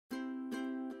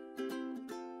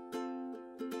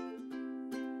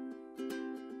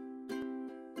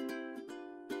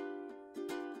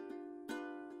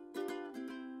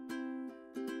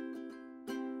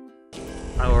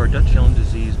Our Dutch elm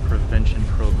disease prevention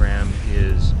program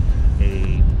is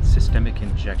a systemic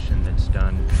injection that's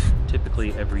done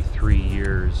typically every 3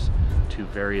 years to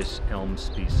various elm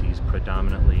species,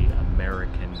 predominantly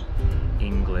American,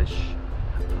 English.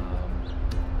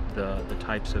 The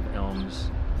types of elms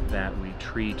that we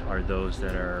treat are those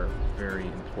that are very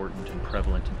important and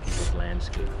prevalent in people's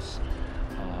landscapes.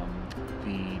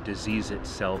 The disease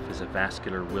itself is a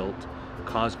vascular wilt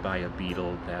caused by a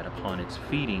beetle that upon its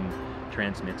feeding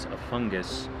transmits a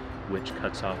fungus which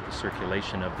cuts off the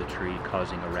circulation of the tree,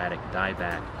 causing erratic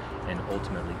dieback and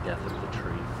ultimately death of the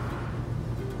tree.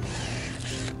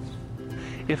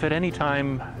 If at any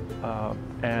time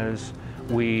as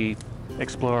we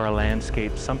explore our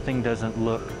landscape something doesn't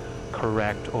look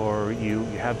correct, or you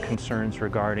have concerns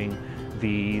regarding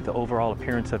the overall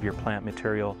appearance of your plant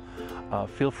material,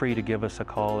 feel free to give us a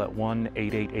call at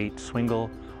 1-888-SWINGLE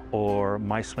or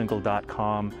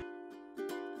myswingle.com.